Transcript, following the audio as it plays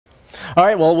All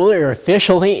right, well, we're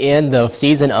officially in the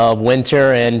season of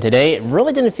winter, and today it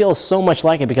really didn't feel so much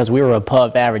like it because we were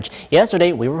above average.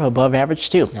 Yesterday, we were above average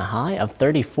too, a high of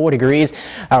 34 degrees.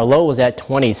 Our low was at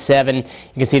 27. You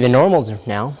can see the normals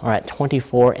now are at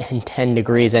 24 and 10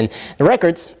 degrees, and the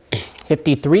records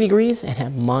 53 degrees and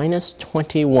at minus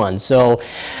 21. So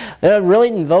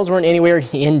really, those weren't anywhere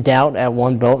in doubt at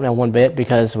one bit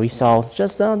because we saw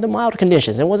just the mild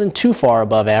conditions. It wasn't too far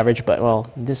above average, but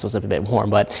well, this was a bit warm.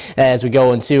 But as we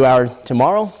go into our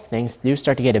tomorrow, things do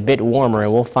start to get a bit warmer,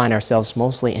 and we'll find ourselves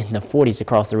mostly in the 40s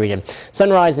across the region.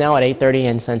 Sunrise now at 8:30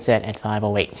 and sunset at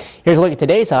 5:08. Here's a look at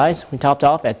today's highs. We topped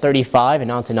off at 35 in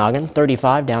Ontonagon,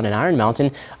 35 down in Iron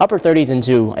Mountain, upper 30s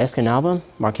into Escanaba,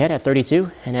 Marquette at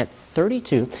 32, and at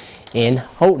 32 in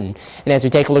Houghton. And as we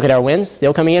take a look at our winds,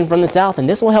 still coming in from the south, and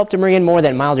this will help to bring in more of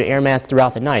that milder air mass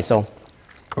throughout the night. So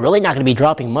really not going to be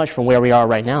dropping much from where we are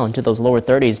right now into those lower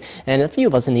 30s, and a few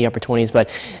of us in the upper 20s, but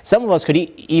some of us could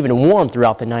even warm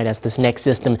throughout the night as this next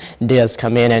system does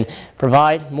come in and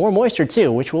provide more moisture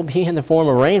too, which will be in the form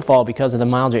of rainfall because of the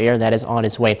milder air that is on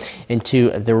its way into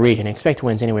the region. Expect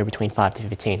winds anywhere between 5 to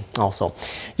 15 also.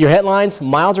 Your headlines,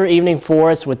 milder evening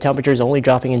for us with temperatures only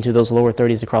dropping into those lower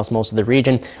 30s across most of the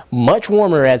region. Much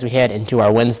warmer as we head into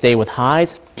our Wednesday with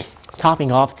highs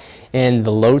topping off in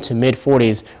the low to mid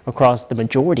 40s across the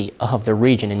majority of the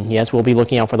region. And yes, we'll be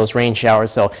looking out for those rain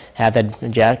showers, so have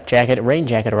that rain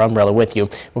jacket or umbrella with you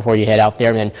before you head out there.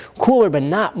 And then cooler, but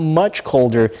not much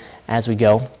colder as we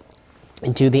go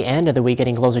into the end of the week,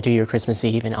 getting closer to your Christmas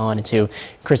Eve and on into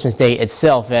Christmas Day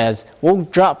itself, as we'll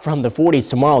drop from the 40s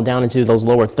tomorrow down into those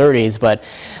lower 30s, but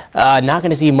not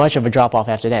going to see much of a drop off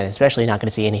after that, especially not going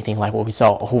to see anything like what we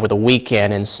saw over the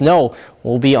weekend. And snow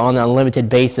will be on a limited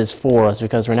basis for us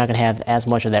because we're not going to have as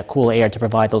much of that cool air to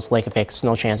provide those lake effect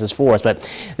snow chances for us.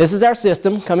 But this is our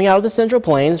system coming out of the Central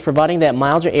Plains, providing that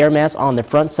milder air mass on the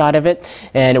front side of it,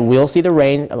 and we'll see the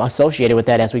rain associated with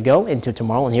that as we go into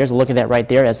tomorrow. And here's a look at that right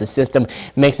there as the system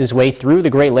makes its way through the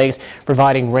Great Lakes,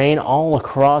 providing rain all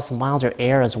across, milder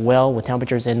air as well, with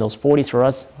temperatures in those 40s for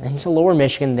us. Into lower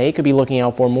Michigan, they could be looking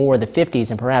out for more of the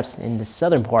 50s, and perhaps in the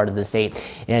southern part of the state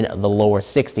in the lower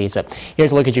 60s. But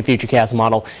here's a look at your futurecast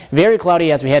model. Very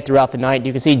cloudy as we head throughout the night.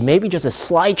 You can see maybe just a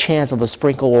slight chance of a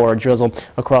sprinkle or a drizzle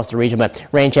across the region, but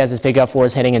rain chances pick up for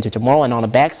us heading into tomorrow. And on the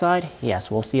backside,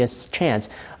 yes, we'll see a chance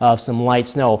of some light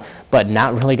snow, but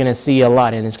not really going to see a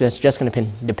lot, and it's just going to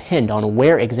depend on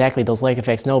where exactly those lake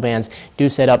effect snow bands do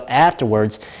set up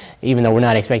afterwards, even though we're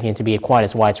not expecting it to be quite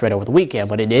as widespread over the weekend.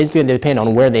 But it is going to depend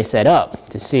on where they set up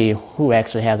to see who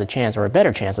actually has a chance or a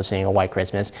better chance of seeing a white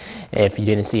Christmas if you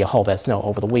didn't see all that snow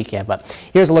over the weekend. But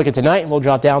here's a look at tonight. We'll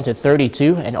drop down to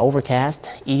 32, an overcast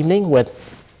evening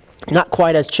with not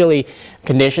quite as chilly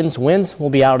conditions. Winds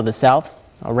will be out of the south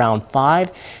around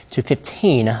 5 to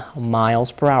 15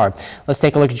 miles per hour. Let's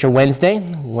take a look at your Wednesday.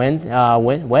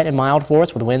 Wet and mild for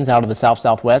us with winds out of the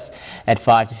south-southwest at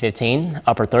 5 to 15.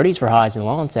 Upper 30s for highs in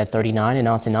Lawrence at 39 in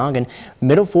Ontonagon.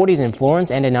 Middle 40s in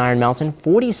Florence and in Iron Mountain.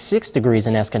 46 degrees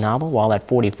in Escanaba, while at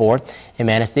 44 in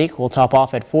Manistee. We'll top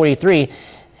off at 43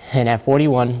 and at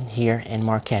 41 here in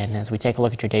Marquette. And as we take a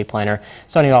look at your day planner,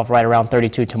 starting off right around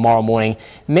 32 tomorrow morning.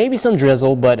 Maybe some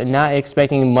drizzle, but not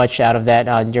expecting much out of that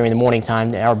during the morning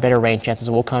time. Our better rain chances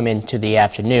will come into the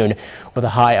afternoon with a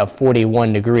high of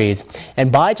 41 degrees. And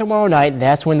by tomorrow night,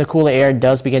 that's when the cooler air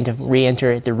does begin to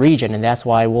re-enter the region, and that's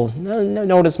why we'll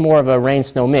notice more of a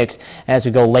rain-snow mix as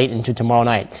we go late into tomorrow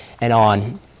night and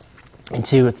on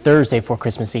into Thursday for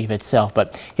Christmas Eve itself.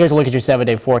 But here's a look at your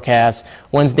 7-day forecast.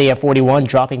 Wednesday at 41,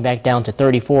 dropping back down to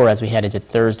 34 as we head into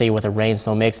Thursday with a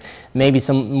rain-snow mix. Maybe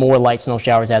some more light snow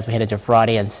showers as we head into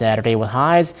Friday and Saturday with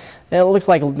highs. It looks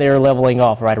like they're leveling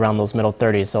off right around those middle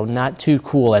 30s, so not too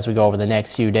cool as we go over the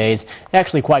next few days.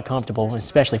 Actually quite comfortable,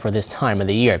 especially for this time of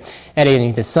the year. Heading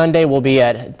into Sunday, we'll be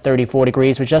at 34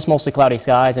 degrees with just mostly cloudy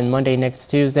skies, and Monday next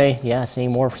Tuesday, yeah,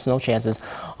 seeing more snow chances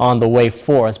on the way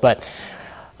for us. But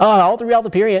all throughout the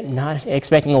period, not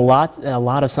expecting a lot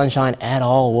of sunshine at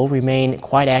all. Will remain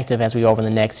quite active as we go over the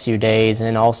next few days,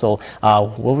 and also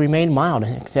will remain mild,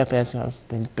 except as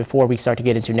before we start to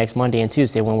get into next Monday and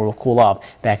Tuesday, when we'll cool off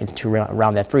back into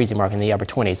around that freezing mark in the upper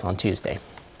 20s on Tuesday.